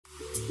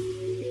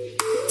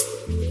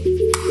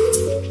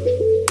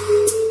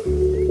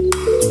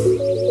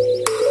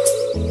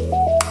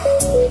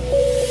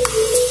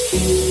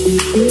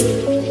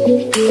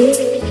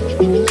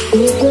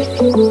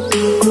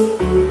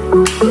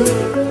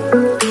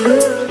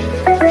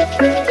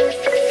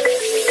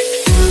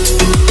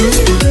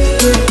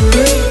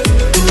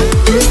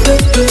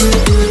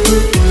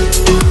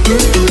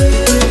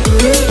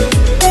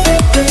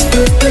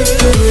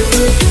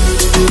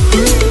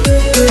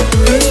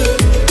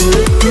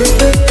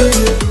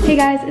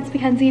guys, it's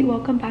Mackenzie.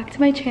 Welcome back to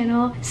my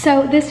channel.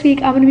 So this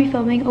week I'm going to be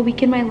filming a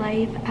week in my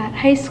life at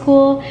high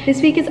school.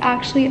 This week is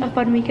actually a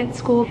fun week at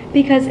school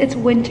because it's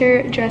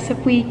winter dress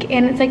up week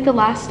and it's like the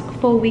last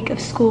full week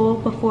of school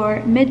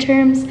before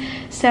midterms.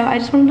 So I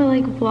just wanted to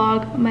like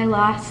vlog my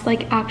last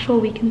like actual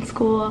week in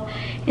school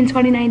in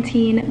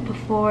 2019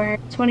 before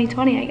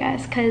 2020, I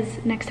guess, because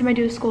next time I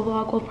do a school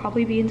vlog will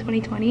probably be in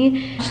 2020.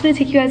 I'm just going to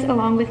take you guys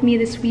along with me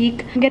this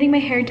week. I'm getting my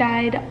hair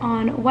dyed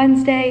on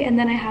Wednesday and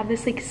then I have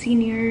this like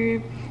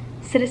senior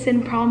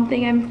citizen prom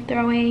thing I'm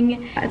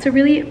throwing. It's a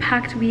really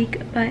packed week,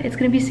 but it's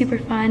gonna be super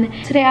fun.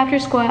 Today after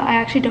school, I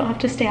actually don't have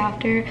to stay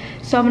after,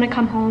 so I'm gonna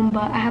come home,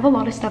 but I have a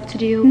lot of stuff to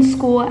do in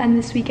school, and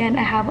this weekend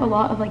I have a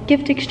lot of like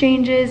gift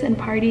exchanges and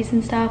parties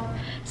and stuff.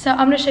 So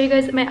I'm gonna show you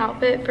guys my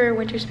outfit for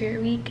Winter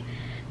Spirit Week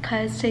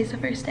because today's the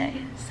first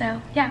day.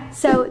 So yeah.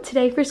 So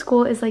today for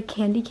school is like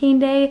candy cane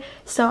day,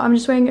 so I'm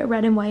just wearing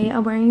red and white.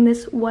 I'm wearing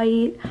this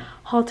white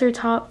halter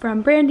top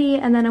from Brandy,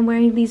 and then I'm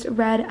wearing these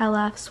red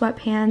LF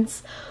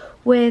sweatpants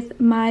with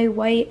my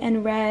white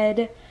and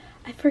red,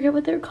 I forget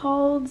what they're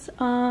called,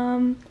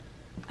 I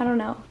don't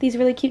know, these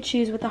really cute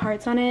shoes with the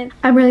hearts on it.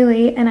 I'm really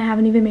late and I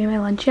haven't even made my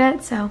lunch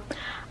yet, so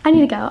I need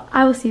to go.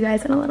 I will see you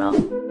guys in a little.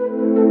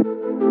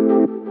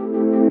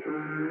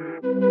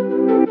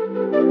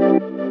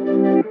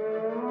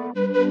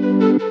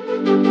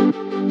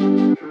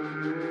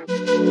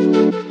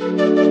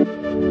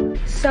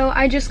 So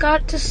I just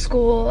got to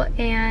school,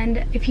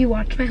 and if you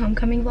watch my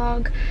homecoming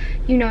vlog,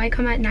 you know I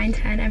come at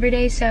 9:10 every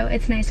day, so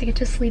it's nice to get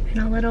to sleep in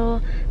a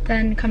little,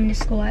 then coming to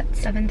school at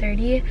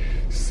 7:30.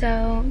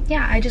 So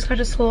yeah, I just got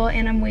to school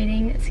and I'm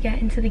waiting to get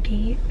into the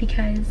gate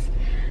because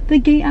the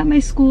gate at my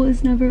school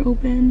is never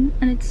open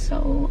and it's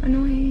so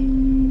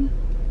annoying.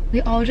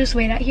 We all just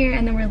wait out here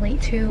and then we're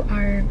late to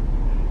our,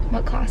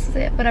 what class is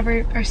it?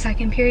 Whatever, our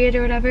second period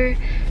or whatever.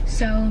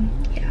 So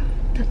yeah,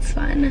 that's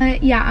fun.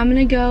 But yeah, I'm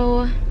gonna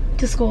go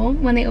to school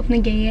when they open the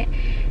gate,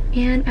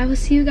 and I will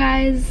see you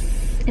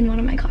guys in one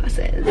of my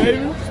classes. Baby,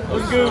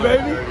 what's good,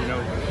 baby?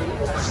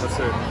 What's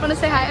up? Want to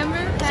say hi, Ember?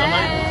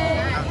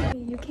 Hey!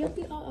 You can't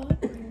be all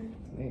awkward.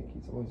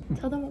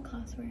 Tell them what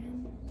class we're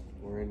in.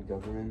 We're in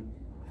government.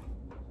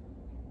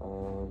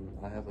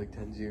 I have like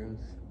 10 zeros.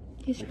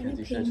 He's trying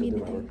to pay me to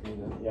do it.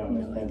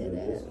 No, I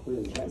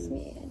didn't. Trust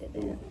me, I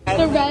didn't.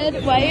 The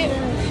red, white.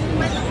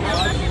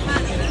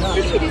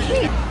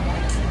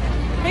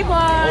 Hey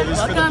vlog,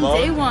 welcome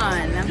day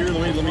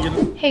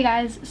one. Hey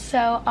guys,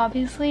 so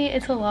obviously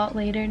it's a lot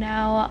later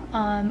now.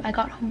 I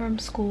got home from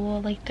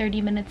school like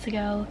 30 minutes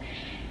ago,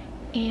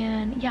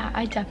 and yeah,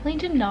 I definitely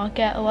did not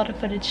get a lot of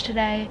footage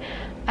today.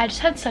 I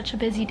just had such a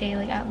busy day.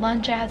 Like at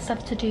lunch I had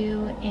stuff to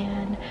do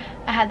and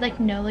I had like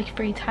no like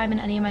free time in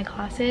any of my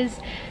classes,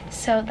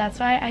 so that's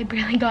why I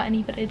barely got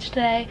any footage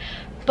today.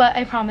 But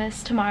I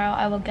promise tomorrow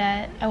I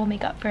will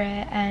make up for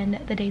it, and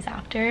the days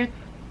after,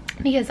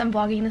 because I'm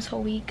vlogging this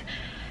whole week.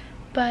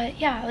 But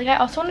yeah, like I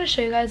also want to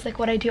show you guys like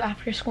what I do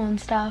after school and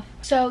stuff.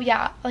 So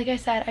yeah, like I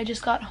said, I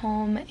just got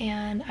home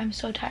and I'm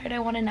so tired. I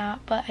want to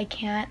nap, but I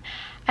can't.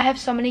 I have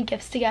so many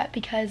gifts to get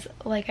because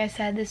like I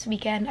said, this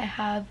weekend I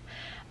have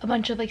a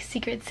bunch of like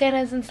secret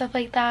Santas and stuff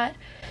like that.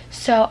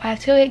 So I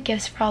have to go get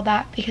gifts for all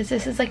that because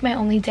this is like my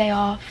only day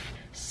off.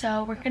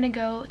 So we're gonna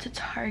go to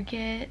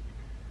Target,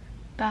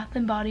 Bath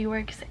and Body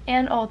Works,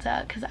 and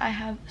Ulta because I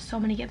have so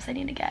many gifts I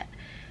need to get.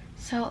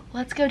 So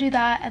let's go do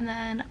that, and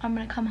then I'm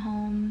gonna come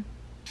home,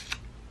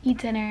 eat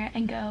dinner,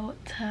 and go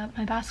to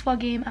my basketball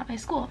game at my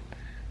school.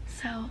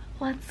 So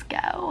let's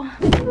go.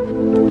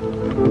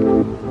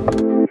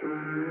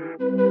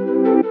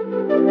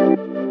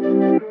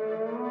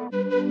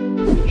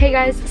 Hey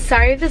guys,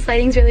 sorry if this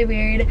lighting's really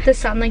weird. The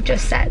sun like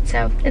just set,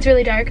 so it's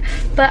really dark.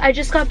 But I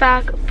just got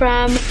back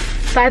from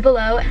Five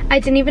Below. I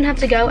didn't even have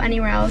to go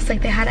anywhere else.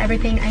 Like they had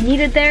everything I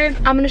needed there.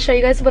 I'm gonna show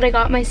you guys what I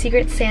got my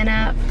secret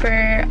Santa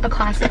for a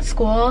class at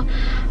school.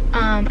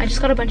 I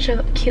just got a bunch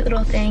of cute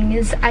little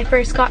things. I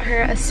first got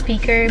her a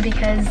speaker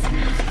because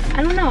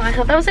I don't know, I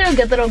thought that was like a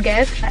good little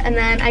gift. And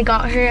then I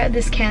got her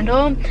this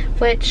candle,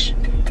 which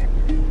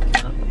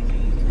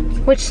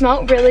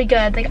smelled really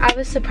good. Like I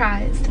was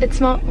surprised. It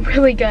smelled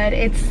really good.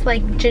 It's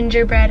like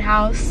gingerbread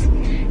house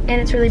and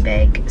it's really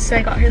big. So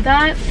I got her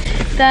that.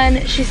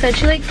 Then she said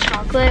she liked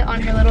chocolate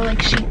on her little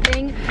like sheet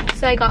thing.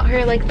 So I got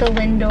her like the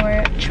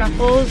Lindor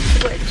truffles,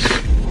 which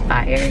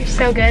fire,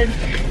 so good.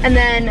 And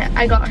then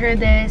I got her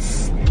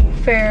this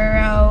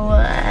Faro,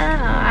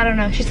 I don't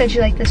know, she said she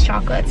liked this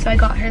chocolate, so I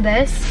got her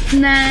this.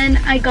 And then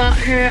I got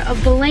her a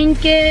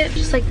blanket,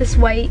 just like this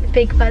white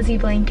big fuzzy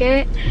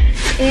blanket.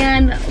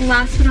 And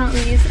last but not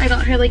least, I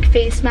got her like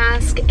face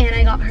mask, and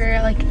I got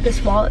her like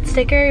this wallet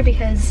sticker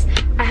because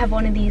I have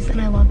one of these and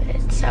I love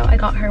it, so I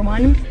got her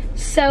one.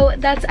 So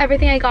that's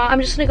everything I got.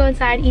 I'm just gonna go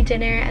inside, eat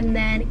dinner, and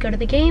then go to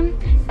the game.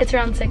 It's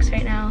around 6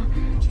 right now.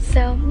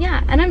 So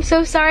yeah, and I'm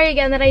so sorry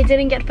again that I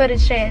didn't get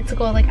footage today at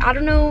school. Like I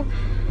don't know,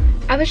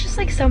 I was just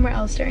like somewhere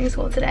else during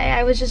school today.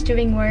 I was just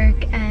doing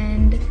work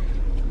and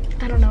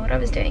I don't know what I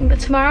was doing, but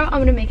tomorrow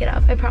I'm gonna make it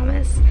up, I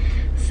promise.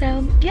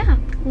 So yeah,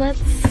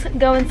 let's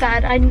go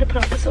inside. I need to put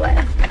all this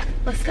away.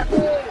 Let's go.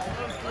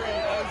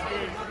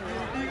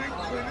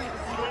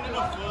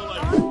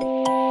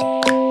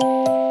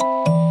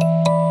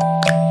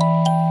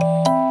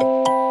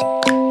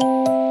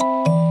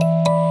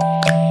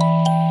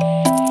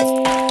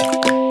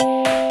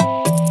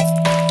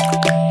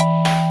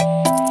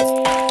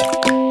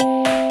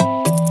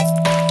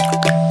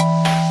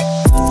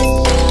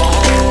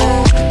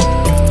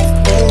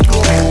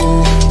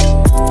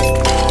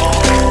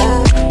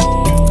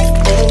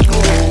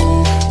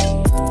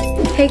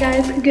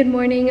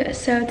 morning.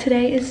 So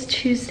today is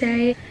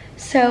Tuesday.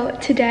 So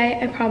today,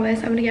 I promise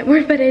I'm gonna get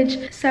more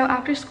footage. So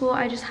after school,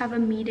 I just have a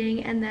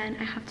meeting and then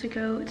I have to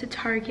go to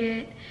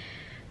Target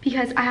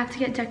because I have to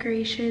get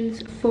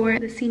decorations for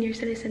the senior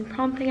citizen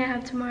prom thing I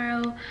have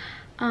tomorrow.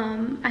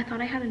 I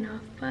thought I had enough,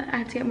 but I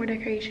have to get more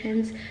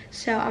decorations.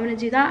 So I'm gonna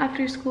do that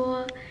after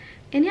school.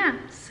 And yeah,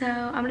 so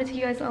I'm gonna take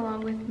you guys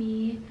along with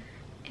me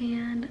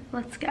and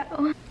let's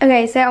go.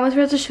 Okay, so I almost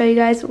forgot to show you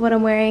guys what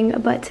I'm wearing,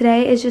 but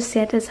today is just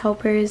Santa's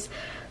Helpers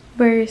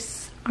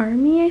versus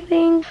Army, I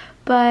think.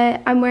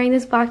 But I'm wearing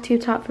this black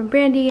tube top from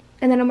Brandy,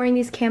 and then I'm wearing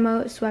these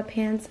camo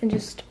sweatpants and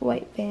just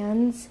white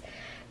Vans.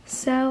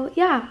 So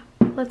yeah,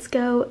 let's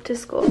go to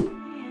school.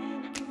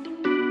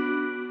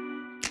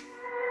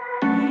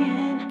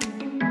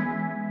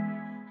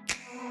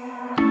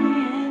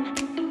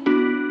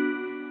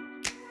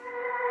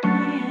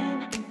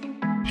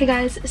 Hey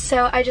guys,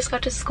 so I just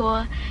got to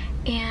school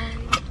and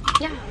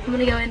yeah, I'm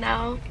gonna go in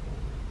now.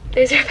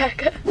 There's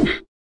Rebecca.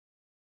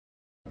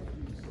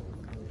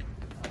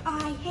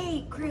 I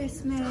hate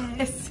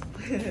Christmas.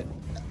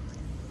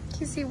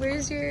 Kissy,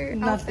 where's your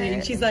Nothing.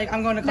 outfit? She's like,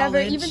 I'm going to college.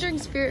 Never, even during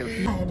Spirit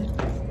Week. Come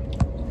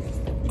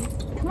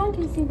on,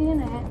 Kissy, be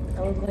in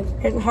it.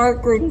 His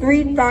heart grew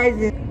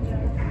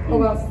 3,000. Oh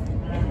well.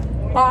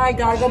 Bye,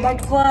 gotta go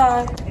back to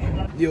class.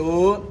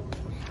 Yo.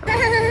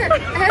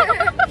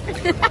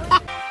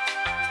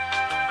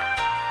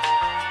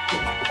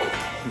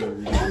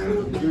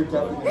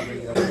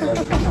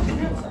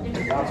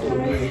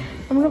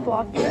 I'm gonna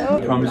block you.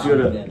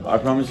 I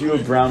promise you a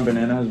brown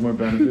banana has more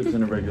benefits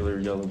than a regular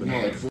yellow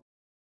banana.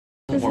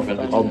 More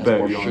benefits. I'll bet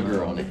more you on sugar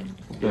that. on it.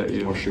 Bet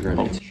you. More sugar in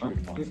it.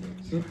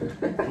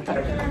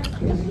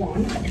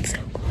 It's so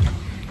cool.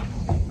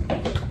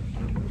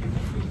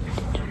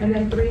 And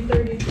then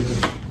 3:30.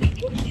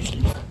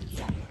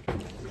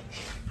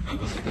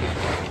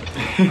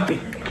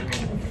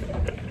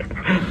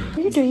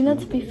 Were you doing that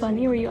to be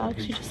funny, or were you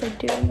actually just like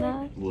doing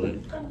that? What?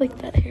 Like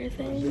that hair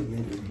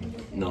thing?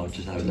 No,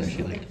 just I was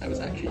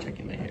actually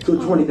checking my hair.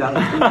 So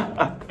 20,000.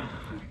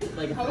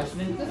 Like a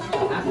freshman,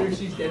 after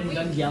she's getting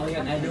done yelling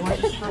at everyone.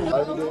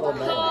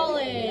 Call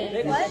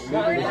it. What?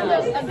 We're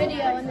doing a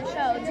video in the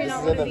show. Do you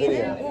not want to be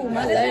there? Ooh,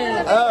 my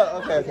leg.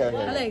 Oh, okay.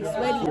 My leg's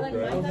sweaty.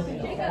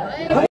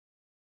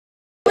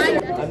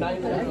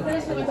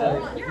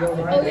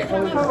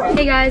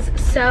 Hey guys,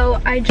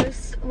 so I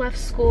just left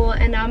school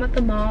and now I'm at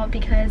the mall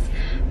because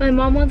my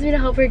mom wants me to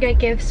help her get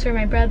gifts for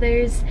my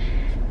brothers.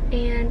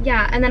 And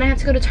yeah, and then I have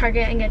to go to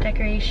Target and get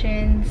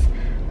decorations.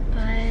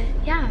 But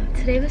yeah,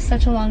 today was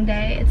such a long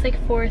day. It's like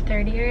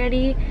 4:30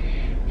 already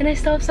and I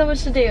still have so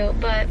much to do,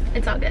 but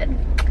it's all good.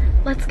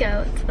 Let's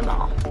go to the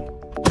mall.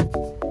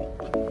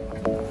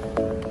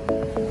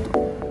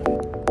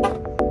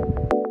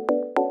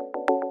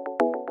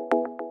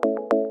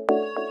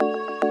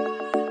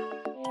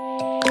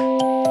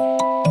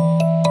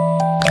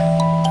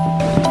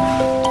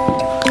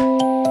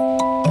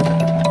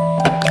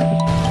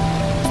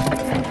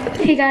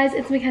 Hey guys,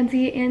 it's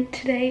Mackenzie and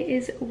today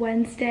is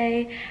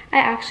Wednesday. I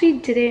actually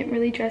didn't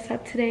really dress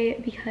up today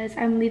because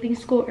I'm leaving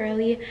school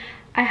early.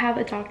 I have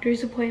a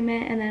doctor's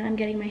appointment and then I'm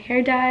getting my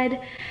hair dyed.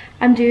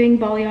 I'm doing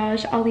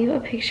balayage. I'll leave a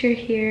picture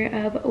here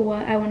of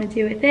what I want to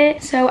do with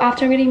it. So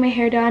after I'm getting my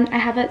hair done, I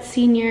have that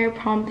senior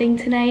prom thing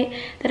tonight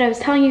that I was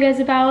telling you guys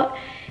about.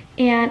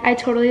 And I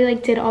totally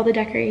like did all the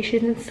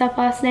decorations and stuff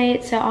last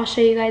night, so I'll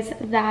show you guys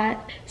that.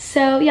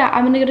 So yeah,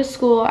 I'm gonna go to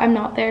school. I'm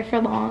not there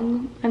for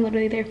long. I'm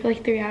literally there for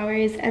like 3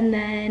 hours, and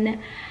then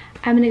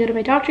I'm gonna go to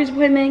my doctor's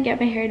appointment, get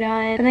my hair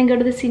done, and then go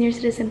to the senior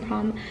citizen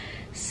prom.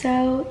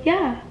 So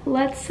yeah,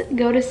 let's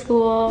go to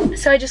school.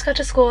 So I just got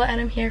to school and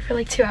I'm here for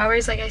like 2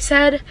 hours, like I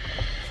said.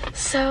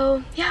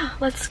 So yeah,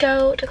 let's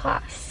go to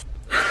class.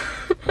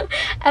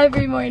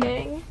 Every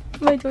morning,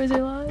 my doors are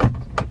locked.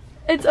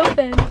 It's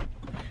open.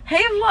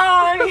 Hey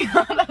vlog!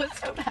 That was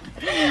so bad.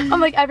 I'm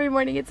like, every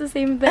morning it's the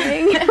same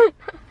thing.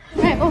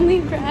 My only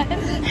grad.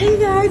 Hey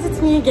guys,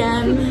 it's me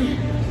again.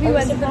 We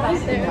went to the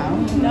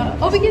bathroom. No.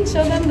 Oh, we can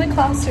show them the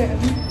classroom.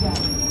 Yeah.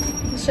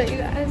 I'll show you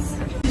guys.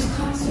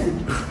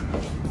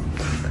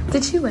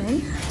 Did she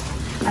win?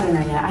 I don't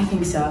know yet. I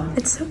think so.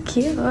 It's so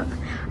cute.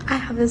 I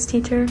have this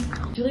teacher. Do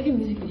you like a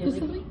music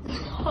video?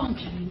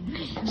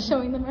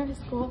 Showing them our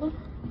school.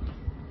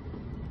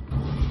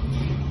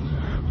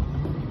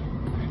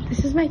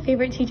 This is my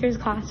favorite teacher's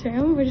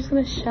classroom. We're just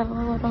gonna show a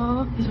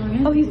little.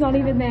 Oh, he's not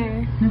even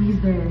there. No, he's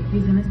there.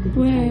 He's in his sticky.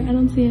 Where? I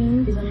don't see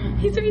him.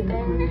 He's right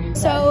there.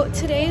 So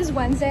today is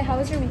Wednesday. How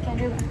was your weekend,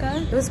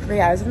 Rebecca? It was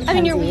great. I was in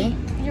Mackenzie. I mean,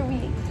 your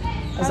week.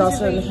 I was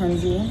also in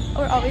Mackenzie.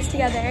 We're always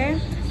together.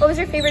 What was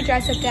your favorite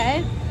dress-up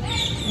day?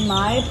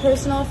 My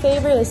personal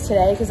favorite is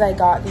today because I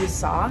got these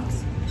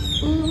socks.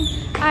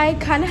 I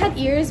kind of had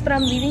ears, but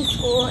I'm leaving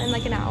school in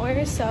like an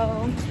hour,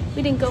 so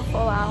we didn't go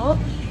full out.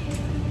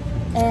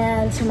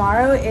 And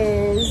tomorrow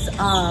is,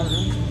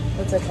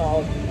 what's it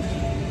called?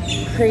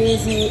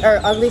 Crazy, or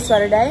Ugly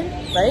Sweater Day,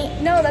 right?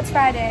 No, that's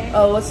Friday.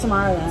 Oh, what's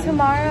tomorrow then?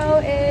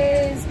 Tomorrow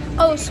is,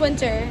 oh,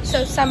 Swinter,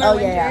 so summer,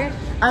 winter. Yeah.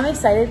 I'm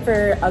excited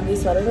for Ugly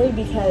Sweater Day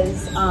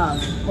because,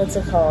 what's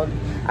it called?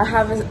 I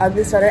have this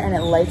ugly sweater and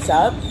it lights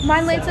up.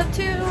 Mine lights up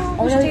too.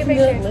 Oh, We should take a we can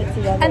do it picture. lit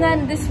together. And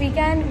then this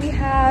weekend we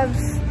have,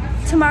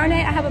 tomorrow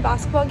night I have a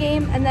basketball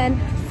game, and then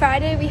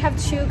Friday we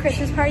have 2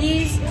 Christmas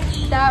parties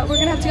that we're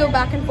gonna have to go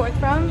back and forth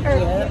from,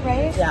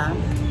 right? Yeah.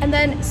 And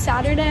then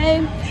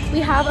Saturday we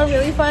have a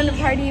really fun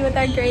party with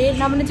our grade,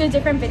 and I'm gonna do a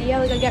different video,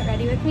 like a get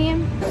ready with me.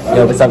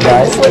 Yo, what's up,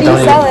 guys? What are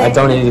you selling? I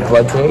donated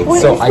blood today,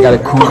 so I got a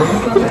cooler.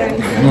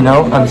 You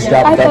know, I'm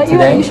strapped up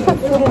today. You should put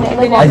food in it.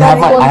 Like, I have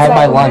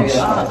my lunch.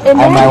 I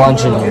have my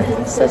lunch in here.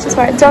 So it's just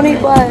smart. Donate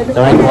blood.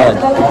 Donate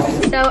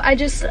blood. So I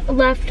just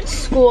left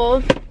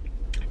school.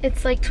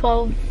 It's like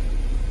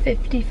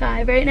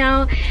 12:55 right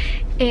now,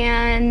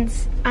 and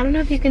I don't know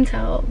if you can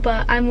tell,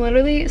 but I'm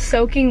literally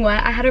soaking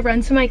wet. I had to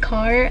run to my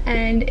car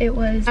and it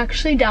was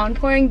actually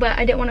downpouring, but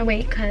I didn't want to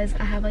wait because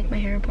I have like my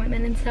hair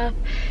appointment and stuff.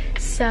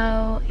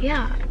 So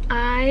yeah,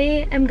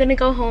 I am gonna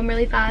go home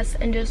really fast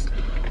and just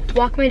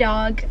walk my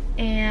dog,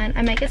 and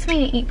I might get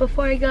something to eat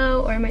before I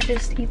go, or I might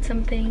just eat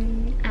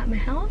something at my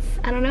house,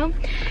 I don't know.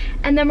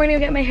 And then we're gonna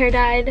go get my hair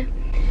dyed.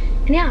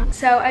 And yeah,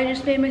 so I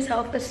just made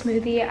myself a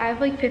smoothie. I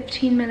have like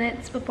 15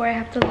 minutes before I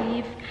have to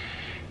leave,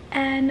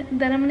 and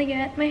then I'm gonna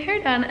get my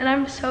hair done, and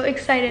I'm so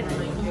excited.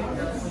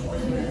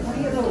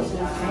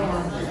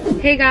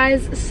 Hey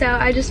guys, so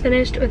I just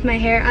finished with my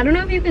hair. I don't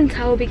know if you can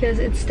tell because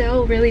it's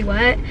still really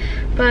wet,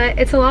 but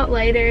it's a lot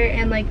lighter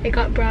and like it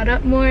got brought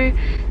up more,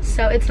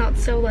 so it's not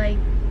so like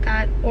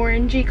that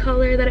orangey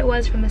color that it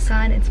was from the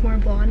sun. It's more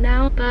blonde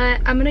now. But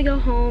I'm gonna go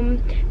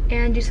home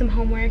and do some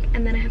homework,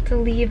 and then I have to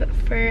leave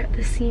for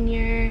the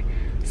senior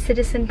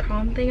citizen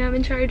prom thing I'm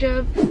in charge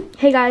of.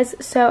 Hey guys,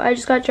 so I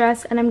just got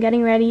dressed and I'm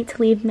getting ready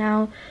to leave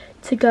now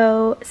to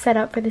go set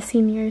up for the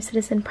senior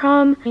citizen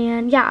prom.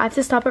 And yeah, I have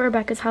to stop at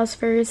Rebecca's house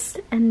first,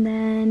 and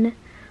then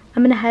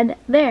I'm gonna head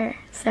there.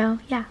 So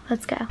yeah,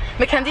 let's go.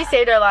 Mackenzie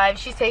saved our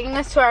lives. She's taking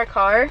us to our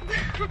car.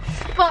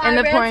 Well, in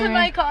the I ran to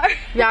my car.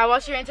 Yeah, well,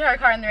 she ran to our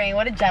car in the rain.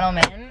 What a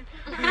gentleman.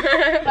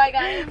 Bye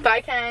guys.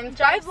 Bye, Ken.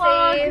 Drive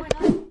safe.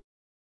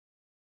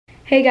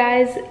 Hey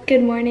guys,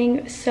 good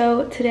morning.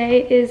 So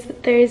today is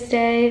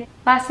Thursday.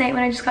 Last night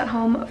when I just got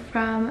home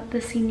from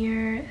the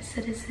senior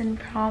citizen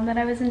prom that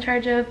I was in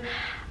charge of,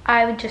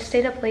 I just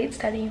stayed up late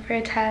studying for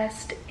a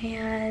test,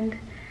 and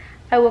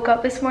I woke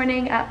up this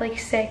morning at like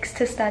 6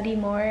 to study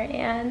more,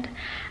 and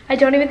I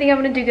don't even think I'm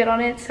gonna do good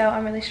on it, so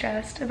I'm really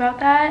stressed about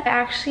that. I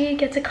actually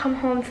get to come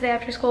home today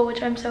after school,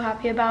 which I'm so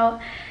happy about.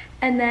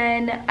 And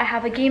then I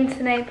have a game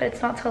tonight, but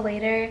it's not till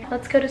later.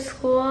 Let's go to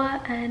school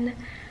and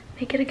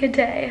make it a good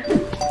day.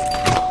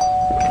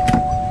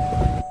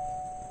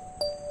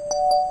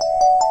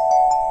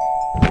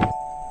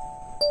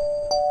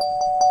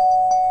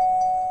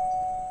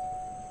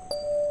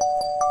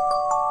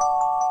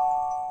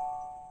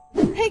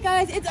 Hey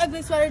guys, it's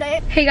Ugly Sweater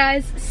Day. Hey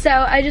guys, so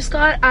I just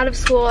got out of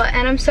school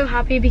and I'm so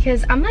happy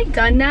because I'm like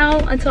done now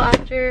until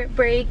after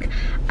break.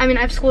 I mean,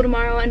 I have school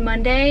tomorrow and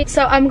Monday.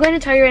 So I'm going to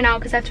tell you right now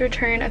because I have to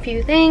return a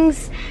few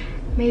things.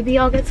 Maybe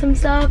I'll get some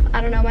stuff.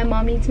 I don't know, my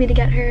mom needs me to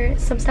get her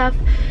some stuff.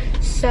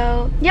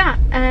 So yeah,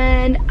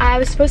 and I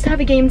was supposed to have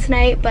a game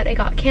tonight, but it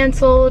got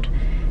canceled.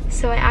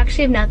 So I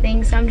actually have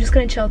nothing, so I'm just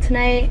gonna chill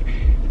tonight.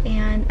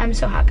 And I'm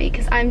so happy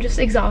because I'm just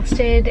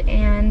exhausted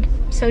and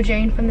so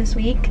drained from this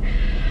week.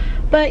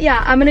 But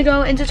yeah, I'm gonna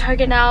go into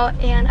Target now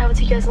and I will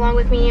take you guys along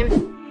with me.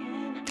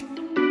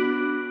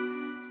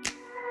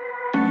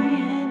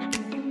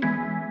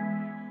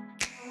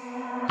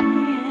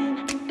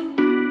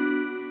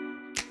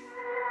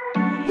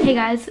 Hey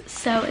guys,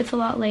 so it's a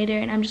lot later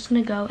and I'm just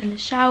gonna go in the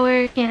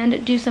shower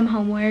and do some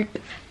homework.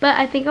 But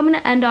I think I'm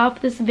gonna end off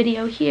this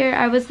video here.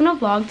 I was gonna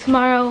vlog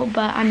tomorrow,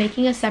 but I'm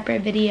making a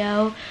separate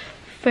video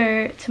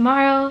for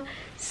tomorrow.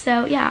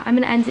 So yeah, I'm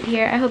gonna end it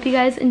here. I hope you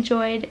guys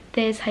enjoyed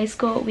this high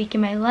school week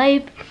in my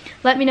life.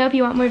 Let me know if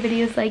you want more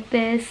videos like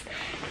this.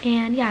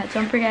 And yeah,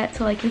 don't forget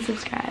to like and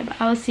subscribe.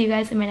 I will see you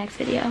guys in my next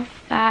video.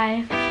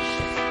 Bye.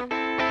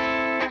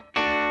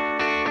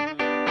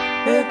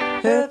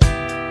 Hip, hip.